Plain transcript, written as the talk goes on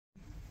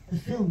the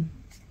film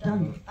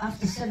done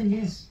after 7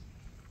 years?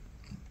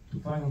 To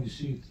finally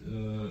see it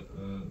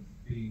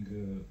being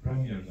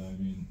premiered, I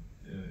mean,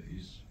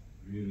 is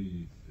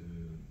really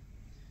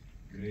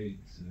great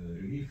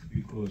relief,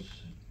 because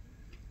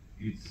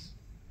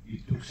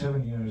it took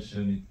 7 years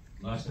and it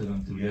lasted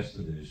until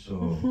yesterday.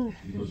 So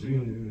it was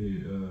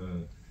really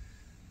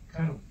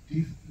kind of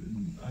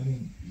I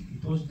mean,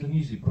 it wasn't an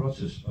easy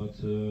process, but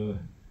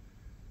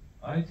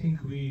I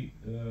think we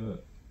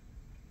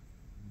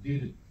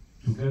did it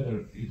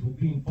together. It would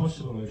be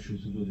impossible actually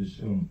to do this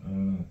film.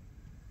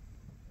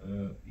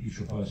 Each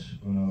of us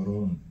on our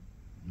own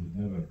would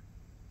never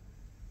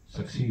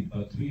succeed,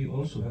 but we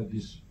also had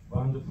this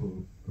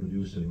wonderful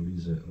producer,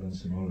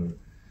 Møller,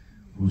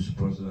 who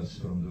supported us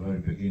from the very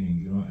beginning,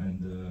 you know,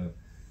 and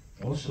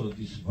also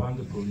this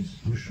wonderful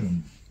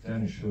institution,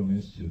 Danish Film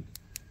Institute,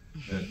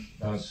 that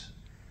does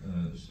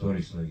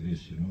stories like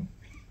this, you know.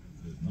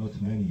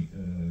 Not many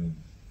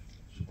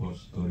support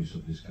stories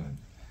of this kind.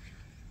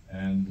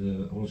 And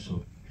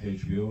also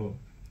HBO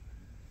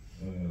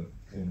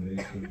came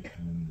later,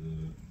 and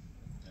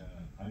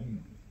I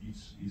mean,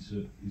 it's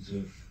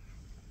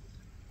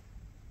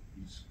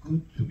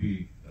good to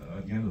be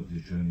at the end of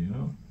this journey, you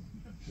know.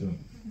 So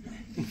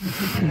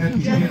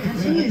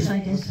continues, I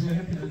guess. We're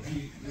happy that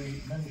we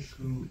managed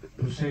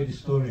to say the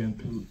story and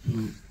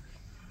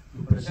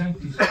to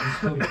present this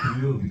story to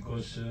you,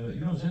 because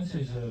you know, Zenica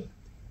is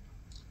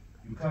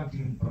you can't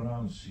even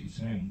pronounce its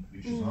name,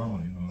 which is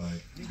normal, you know,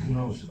 like, who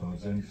knows about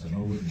Zenica?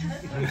 Nobody.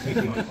 Zenica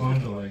is not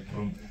Kondo, like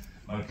from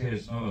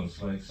Marquez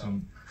novels, like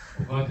some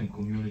forgotten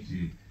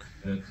community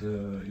that,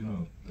 you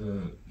know,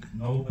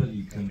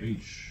 nobody can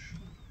reach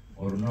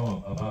or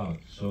know about.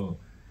 So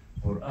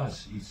for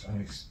us, it's an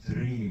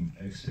extreme,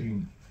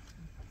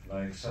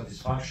 like,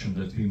 satisfaction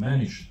that we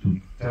managed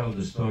to tell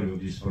the story of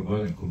this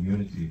forgotten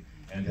community.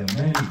 And there are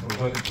many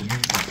forgotten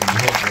communities in the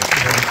world.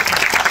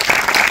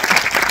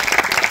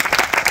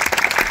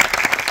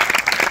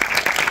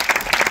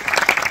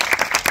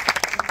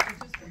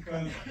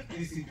 Because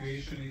this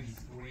situation is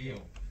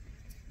real.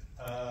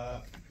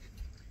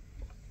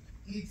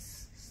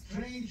 It's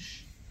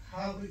strange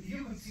how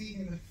you could see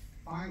in the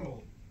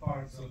final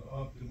parts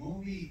of the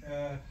movie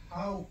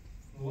how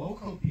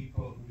local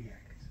people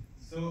react.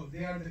 So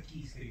they are the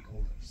key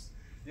stakeholders.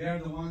 They are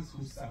the ones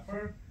who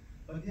suffer,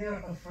 but they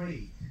are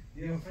afraid.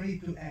 They are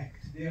afraid to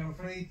act. They are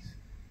afraid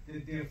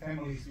that their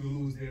families will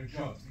lose their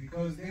jobs,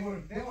 because they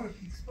were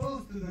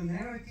exposed to the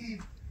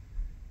narrative.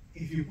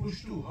 If you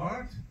push too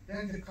hard,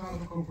 then the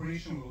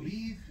corporation will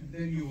leave,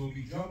 then you will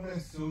be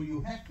jobless, so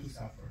you have to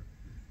suffer.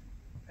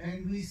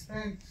 And we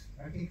spent,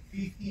 I think,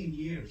 15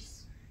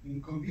 years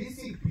in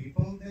convincing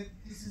people that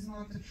this is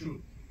not the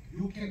truth.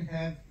 You can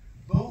have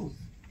both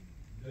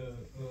the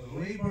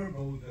labor,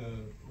 both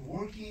the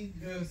working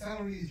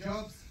salaries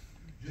jobs,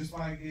 just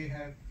like they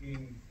have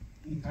in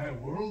the entire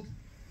world.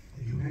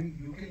 You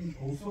can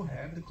also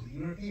have the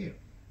cleaner air.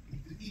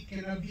 It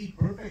cannot be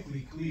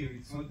perfectly clear,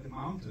 it's not the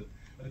mountain,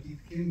 but it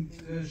can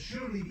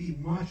surely be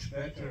much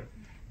better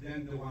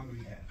than the one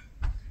we have.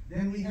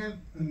 Then we have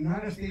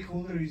another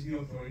stakeholder is the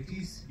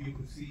authorities. You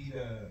could see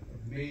the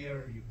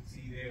mayor, you could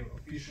see their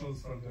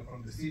officials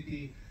from the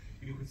city,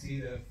 you could see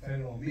the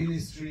federal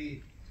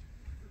ministry.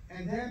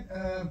 And then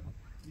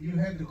you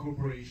have the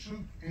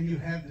corporation and you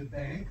have the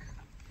bank.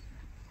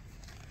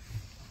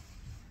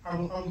 I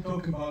will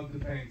talk about the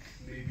bank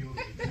maybe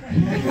later.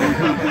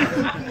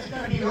 It's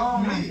going to be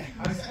long.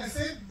 I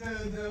said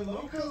the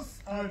locals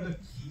are the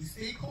key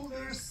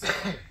stakeholders,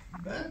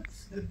 but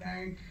the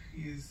bank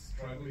is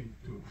struggling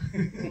to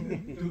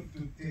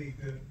take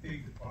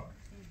the part.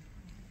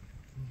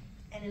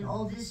 And in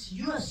all this,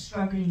 you are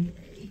struggling.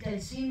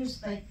 It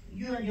seems like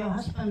you and your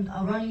husband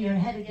are running your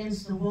head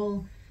against the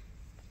wall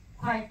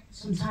quite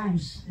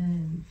sometimes.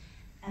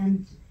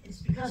 And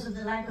it's because of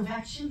the lack of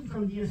action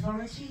from the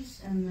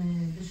authorities and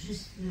the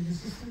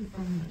resistance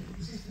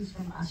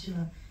from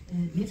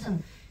Møller.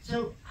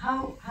 So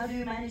how do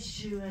you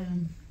manage to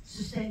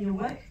sustain your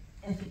work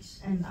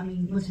ethics and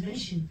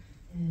motivation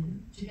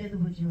together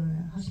with your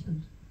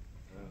husband?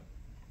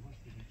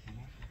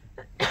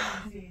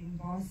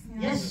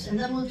 Yes, and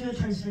then we'll do a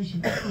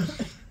translation, of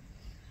course.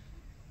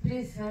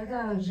 Prije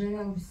svega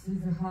željela bih se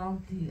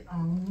zahvaliti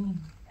Alni,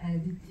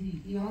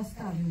 Editi i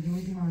ostalim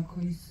ljudima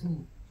koji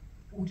su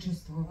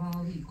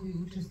učestvovali i koji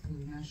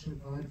učestvuju u našoj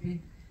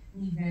borbi.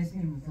 Njih ne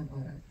smijemo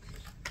zaboraviti.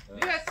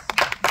 Yes!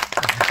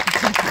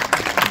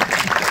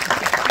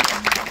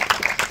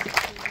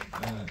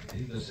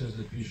 Igda says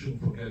that we shouldn't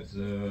forget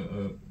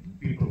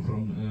people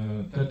from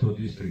Teto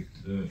district,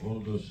 all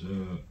those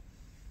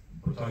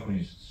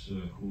protagonists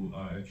who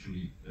are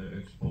actually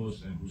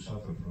exposed and who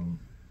suffer from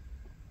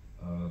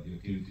the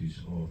activities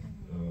of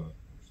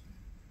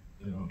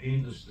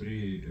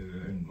industry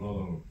and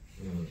global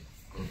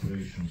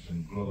corporations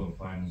and global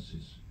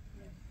finances.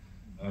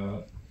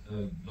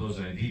 Those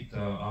are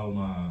Igda,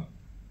 Alma,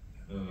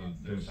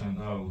 there's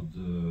Sandaud,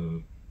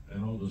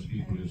 and all those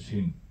people you've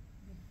seen.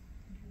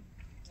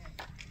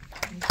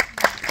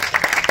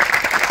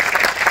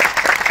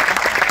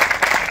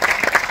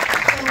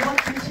 So what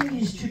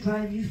continues to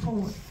drive you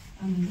forward?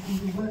 I mean, in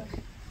the work?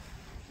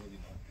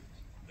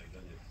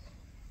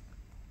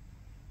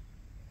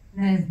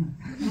 Ne znam.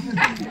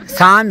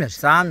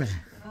 Samir.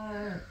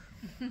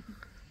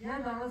 Ja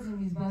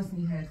dolazim iz Bosne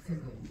i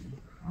Hercegovine.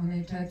 Ona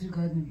je 4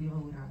 godine bila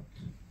u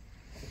ratu.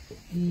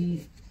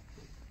 I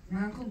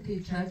nakon te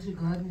 4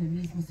 godine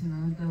mi smo se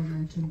nadali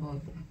nečem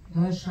boljem.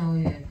 Došla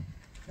je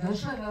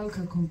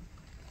velika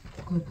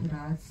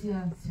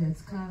korporacija,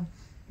 svjetska,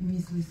 i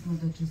mislili smo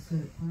da će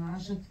se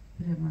ponašati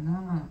prema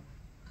nama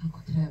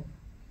kako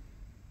treba.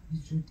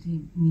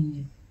 Međutim,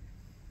 nije.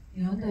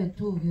 I onda je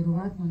to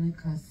vjerovatno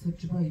neka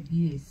srdžba i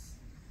bijes.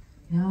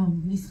 Ja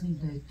mislim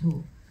da je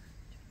to.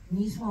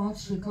 Nismo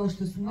otišli kao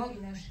što su mnogi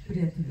naši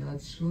prijatelji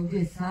otišli. Ovdje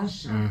je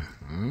Saša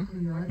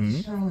koji je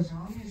otišao,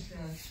 žao mi je što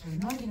je otišao.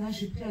 Mnogi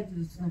naši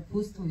prijatelji su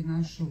napustili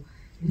našu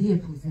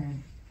lijepu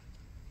zemlju.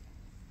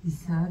 I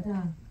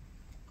sada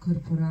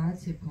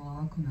korporacije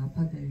polako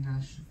napadaju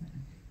našu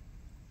zemlju.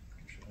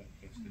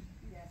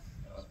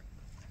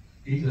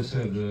 Igda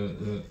said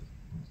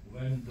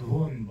when the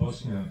war in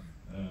Bosnia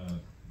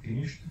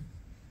finished,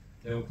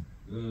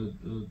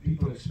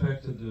 people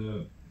expected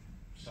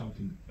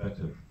something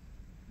better.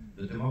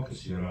 The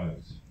democracy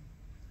arrived,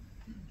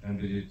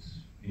 and we did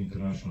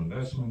international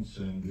investments,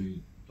 and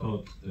we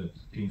thought that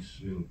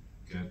things will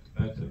get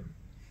better.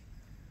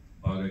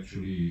 But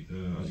actually,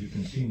 as you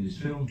can see in this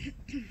film,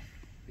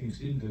 things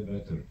didn't get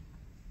better.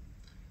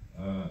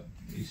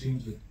 It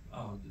seems that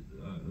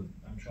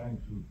I'm trying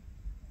to.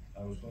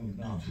 I was going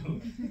down to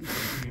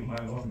give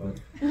my own, but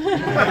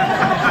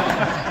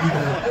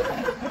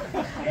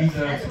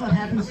That's what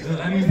happens.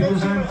 I mean,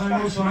 because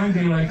I'm also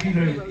angry, like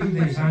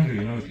Igda is angry,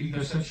 you know.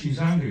 Igda said she's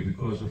angry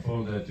because of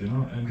all that, you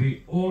know, and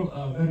we all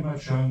are very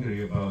much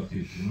angry about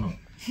it, you know,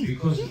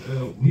 because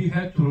we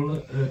had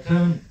to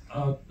turn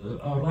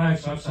our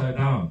lives upside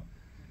down,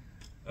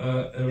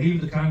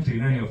 leave the country,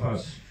 many of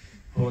us,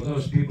 for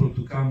those people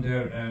to come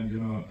there and, you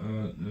know,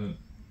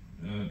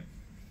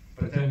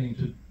 pretending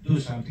to do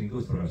something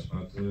good for us,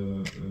 but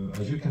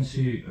as you can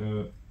see,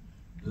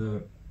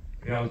 the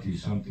reality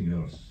is something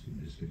else in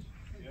this case.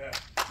 Yeah.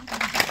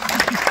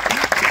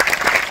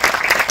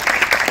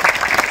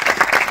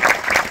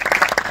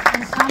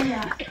 And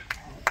Samir,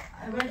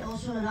 I read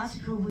also an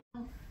article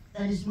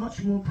that is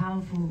much more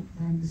powerful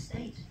than the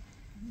state.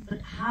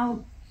 But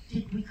how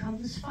did we come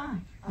this far?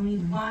 I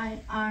mean,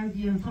 why aren't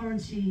the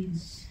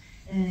authorities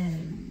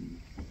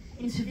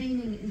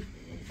intervening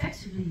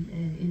effectively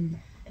in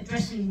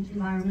addressing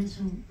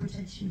environmental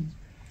protection?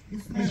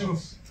 It's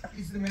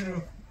the matter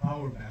of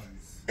power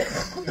balance.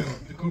 So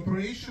the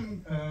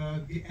corporation,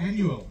 the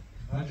annual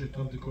budget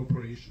of the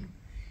corporation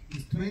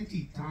is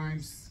 20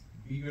 times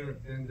bigger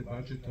than the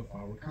budget of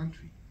our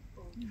country.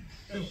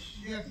 So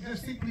they're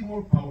simply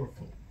more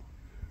powerful,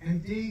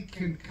 and they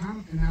can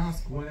come and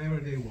ask whatever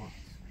they want.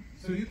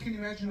 So you can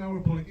imagine our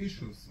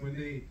politicians when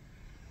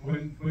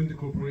the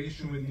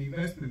corporation, when the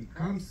investment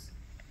comes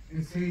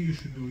and say you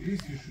should do this,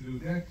 you should do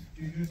that,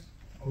 they just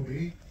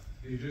obey,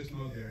 they just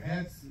nod their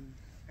heads,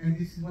 and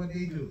this is what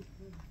they do.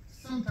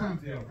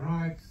 Sometimes they are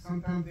right,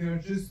 sometimes they are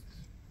just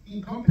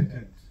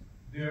incompetent.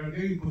 They're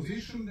in a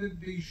position that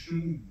they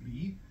shouldn't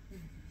be,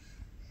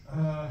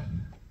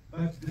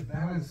 but the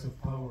balance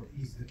of power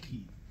is the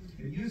key.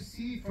 And you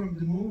see from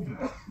the movie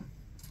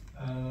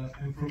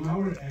and from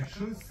our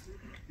actions,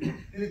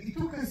 it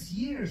took us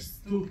years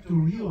to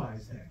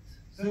realize that.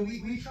 So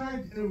we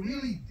tried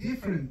really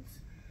different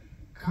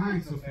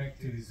kinds of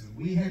activism.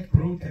 We had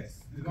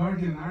protests. The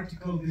Guardian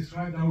article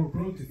described our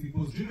protest. It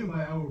was driven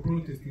by our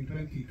protest in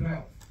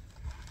 2012.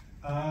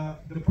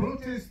 The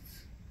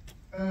protests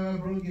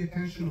brought the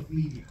attention of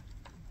media,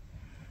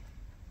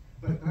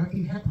 but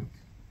nothing happened.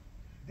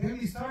 Then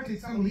we started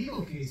some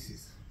legal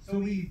cases. So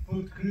we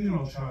put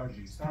criminal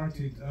charges,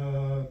 started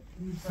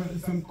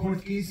some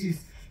court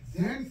cases.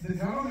 Then the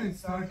government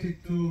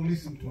started to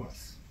listen to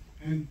us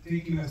and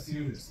taking us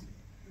seriously.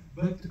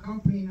 But the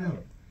company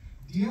never.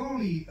 The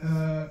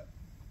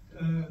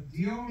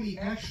only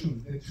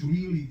action that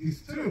really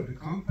disturbed the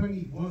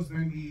company was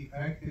when we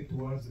acted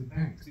towards the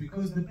banks,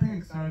 because the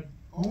banks are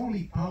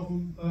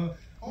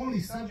only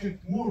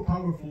subject more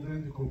powerful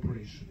than the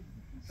corporation.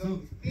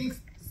 So things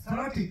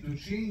started to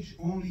change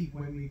only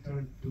when we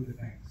turned to the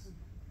banks.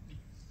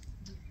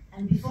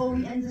 And before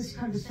we end this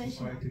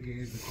conversation, fight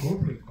against the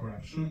corporate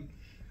corruption,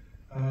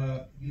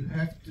 you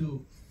have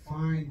to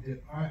find the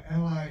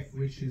ally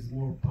which is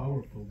more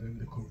powerful than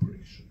the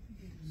corporation.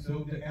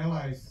 So the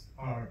allies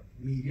are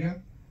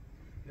media,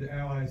 the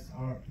allies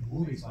are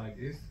movies like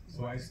this.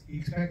 So I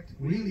expect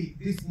really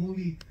this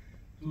movie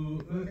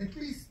to at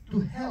least to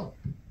help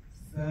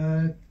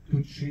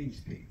to change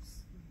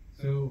things.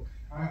 So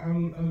I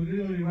would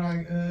really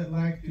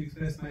like to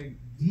express my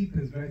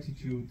deepest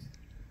gratitude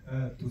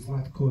to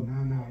Zlatko,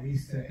 Nanna,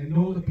 Lisa, and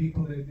all the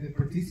people that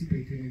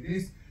participated in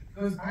this,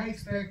 because I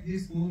expect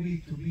this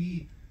movie to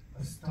be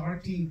a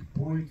starting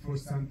point for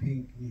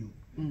something new.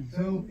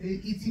 So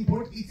it's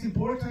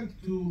important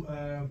to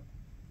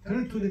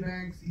turn to the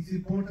banks. It's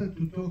important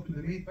to talk to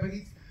the bank, but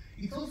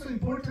it's also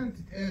important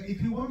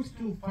if you want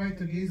to fight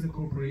against the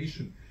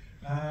corporation.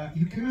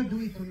 You cannot do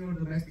it on your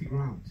domestic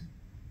ground.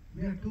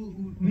 We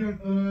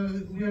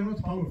are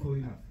not powerful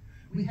enough.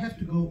 We have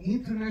to go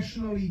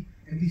internationally,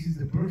 and this is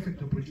the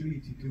perfect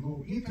opportunity to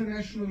go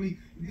internationally.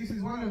 This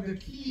is one of the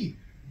key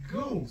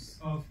goals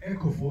of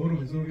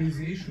Ecoforum's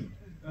organization.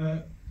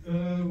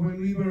 When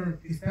we were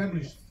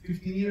established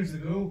 15 years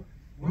ago,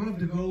 one of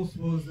the goals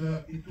was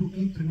to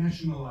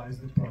internationalize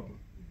the problem.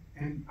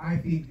 And I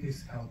think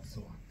this helps a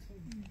lot.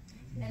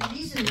 And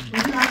Lisa, would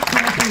you like to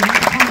have a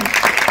comment?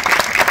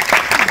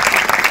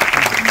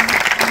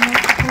 I'm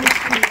not supposed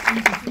to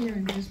interfere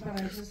in this, but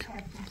I just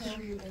have to tell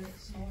you a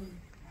small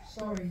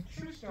story,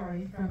 true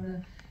story from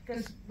the,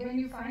 because when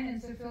you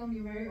finance a film,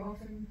 you very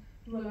often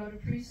do a lot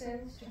of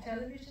pre-sales to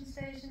television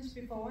stations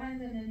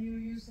beforehand, and then you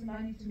use the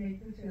money to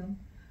make the film.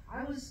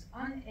 I was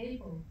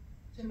unable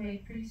to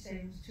make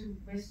pre-sales to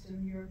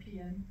Western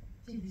European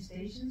TV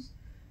stations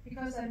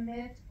because I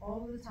met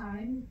all the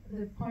time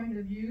the point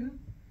of view,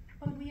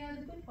 but we are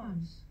the good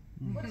ones.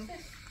 What's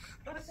this?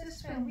 What's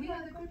this film? We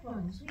are the good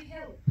ones. We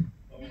help.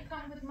 We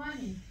come with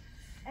money.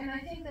 And I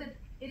think that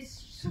it's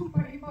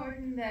super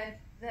important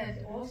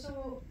that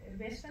also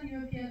Western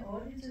European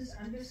audiences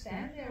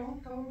understand their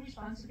own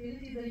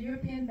co-responsibility. The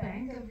European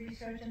Bank of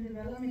Research and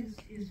Development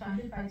is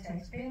funded by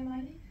taxpayer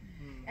money.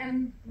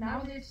 And now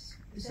this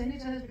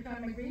Zenica has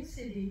become a green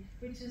city,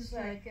 which is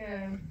like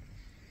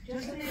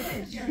just an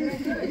image,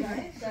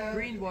 right? So,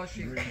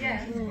 greenwashing.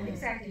 Yeah,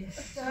 exactly.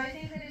 So I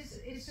think that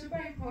it's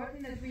super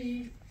important that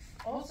we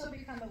also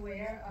become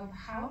aware of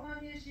how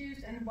money is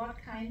used and what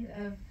kind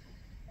of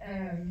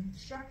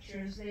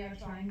structures they are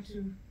trying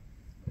to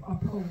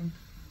uphold.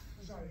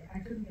 Sorry, I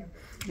couldn't get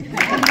it.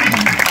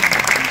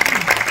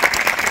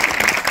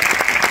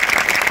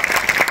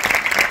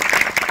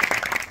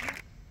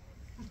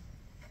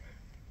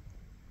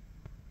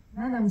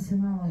 Nadam se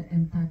malo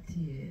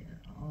empatije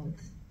od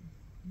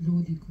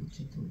ljudi koji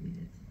će to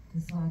vidjeti, da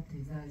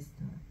shvate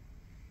zaista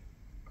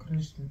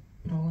kroz što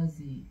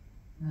prolazi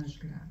naš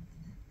grad.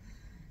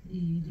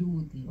 I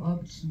ljudi,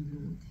 obični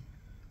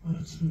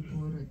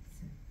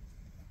porodice.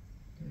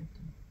 To je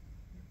to.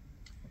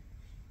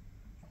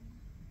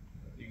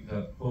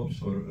 Igda hopes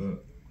for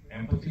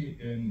empathy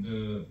and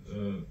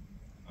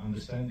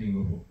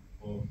understanding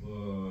of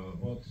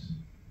what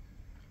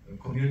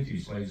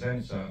communities like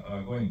Zenica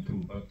are going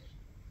through, but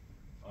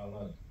a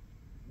lot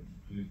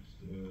to it,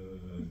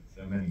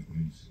 there are many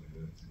communities,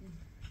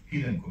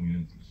 hidden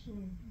communities,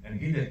 and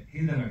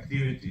hidden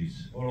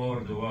activities all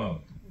over the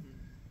world,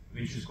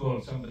 which is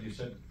called, somebody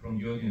said from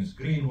the audience,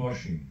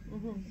 greenwashing.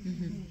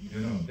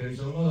 You know, there is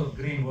a lot of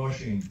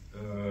greenwashing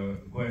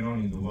going on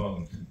in the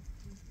world,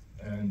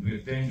 and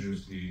we're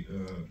dangerously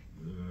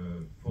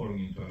falling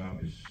into an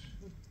abyss,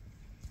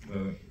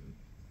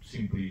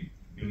 simply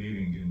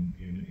believing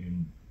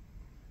in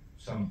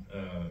some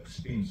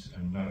spins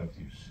and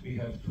narratives. We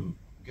have to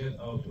get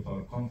out of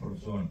our comfort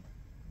zone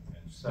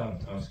and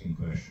start asking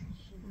questions.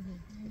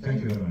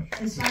 Thank you very much.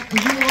 And Zlatko,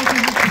 you also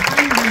have the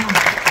final remark.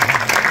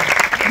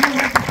 You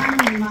have the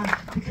final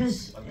remark,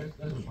 because... But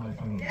that was my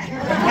final remark.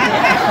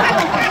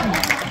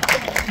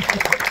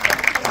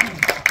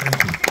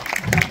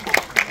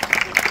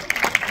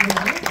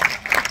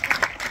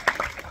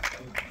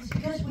 It's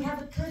because we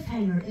have a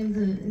cliffhanger in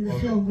the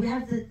film. We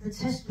have the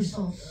test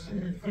results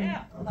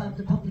about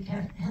the public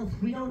health.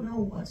 We don't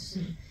know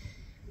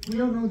we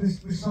don't know the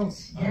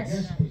results yet.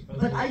 Yes,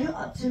 but are you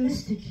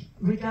optimistic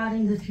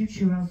regarding the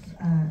future of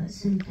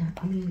Zenica?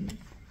 I mean,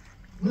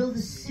 will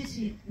the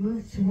city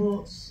move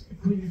towards a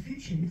greener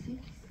future, you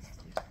think?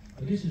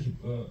 This is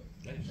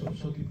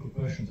so typical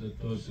question that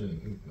those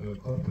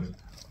corporate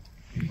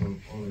people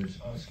always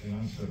ask and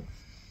answer.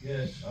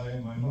 Yes,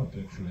 I'm not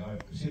actually.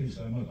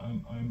 Seriously, I'm not.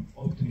 I'm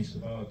optimist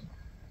about,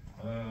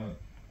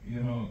 you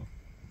know,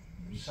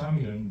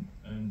 Samir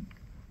and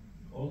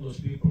all those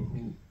people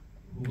who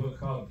work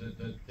hard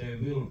that they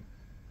will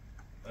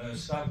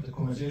start the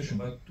conversation.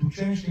 But to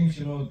change things,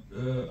 you know,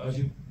 as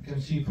you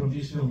can see from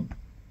this film,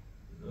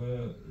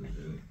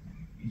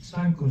 it's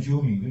time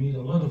consuming. We need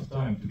a lot of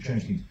time to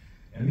change things.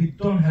 And we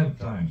don't have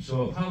time.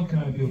 So how can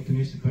I be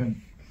optimistic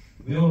when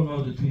we all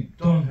know that we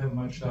don't have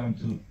much time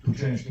to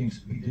change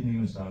things we didn't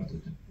even start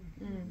it?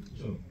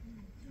 So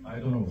I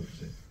don't know what to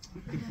say.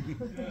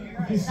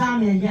 Okay,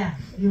 Samir, yeah,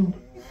 you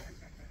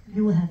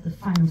will have the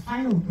final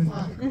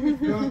remark.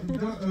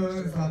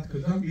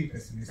 Zlatko, don't be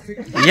pessimistic.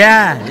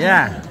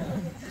 Yeah.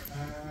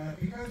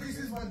 Because this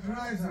is what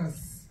drives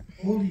us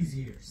all these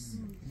years.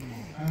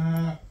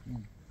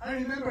 I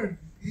remember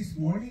this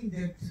morning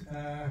that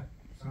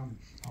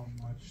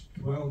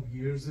 12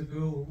 years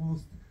ago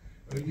almost,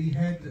 when we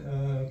had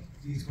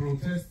these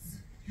protests,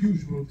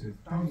 huge protests,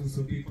 thousands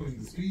of people in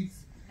the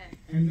streets,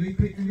 and we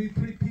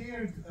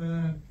prepared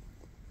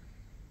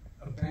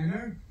a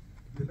banner.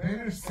 The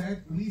banner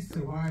said, "We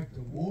survived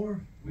the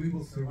war, we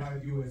will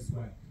survive you as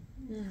well."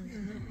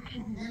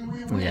 And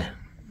we went. Yeah.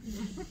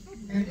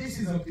 And this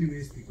is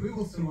optimistic. We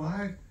will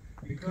survive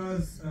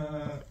because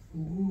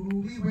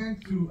we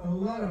went through a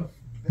lot of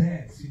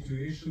bad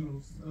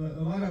situations,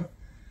 a lot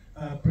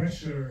of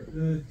pressure,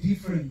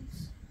 different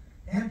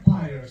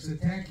empires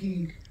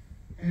attacking,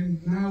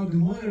 and now the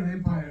modern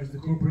empires, the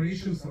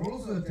corporations are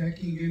also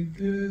attacking, and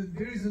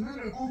there is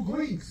another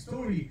ongoing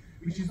story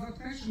which is not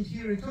mentioned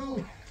here at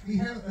all. We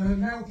have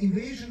now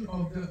invasion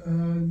of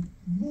the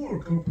more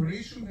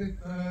corporations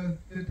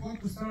that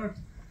want to start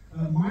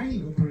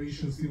mining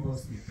operations in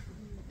Bosnia.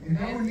 And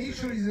our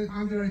nature is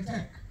under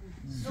attack.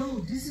 So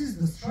this is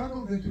the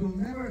struggle that will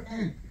never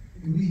end.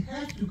 And we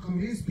have to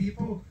convince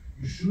people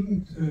you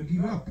shouldn't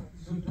give up.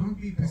 So don't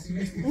be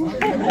pessimistic.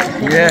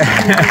 Yeah.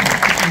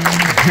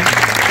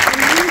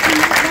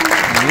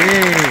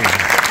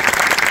 Yeah.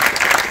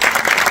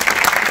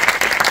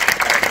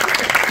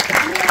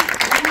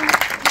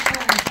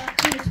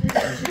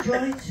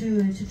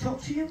 To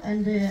talk to you,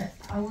 and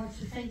I want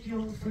to thank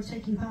you all for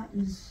taking part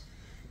in this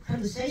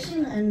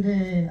conversation,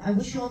 and I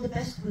wish you all the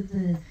best with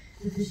the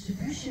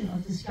distribution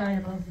of the Sky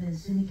Above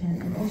Zenica,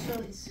 and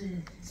also its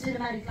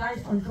cinematic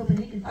life on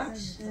Copenhagen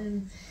Buch.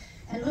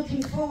 And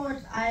looking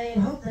forward, I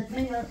hope that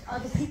many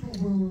other people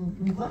will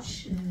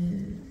watch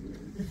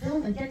the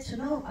film and get to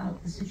know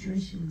about the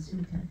situation in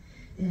Zenica,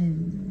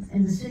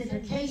 and the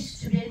Zenica case,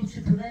 to be able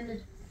to prevent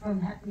it from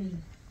happening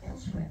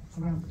elsewhere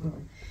around the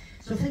world.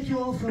 So thank you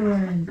all for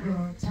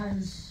your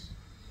tireless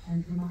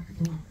and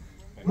remarkable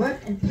work,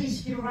 and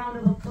please give a round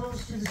of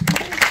applause to the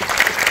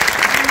speakers.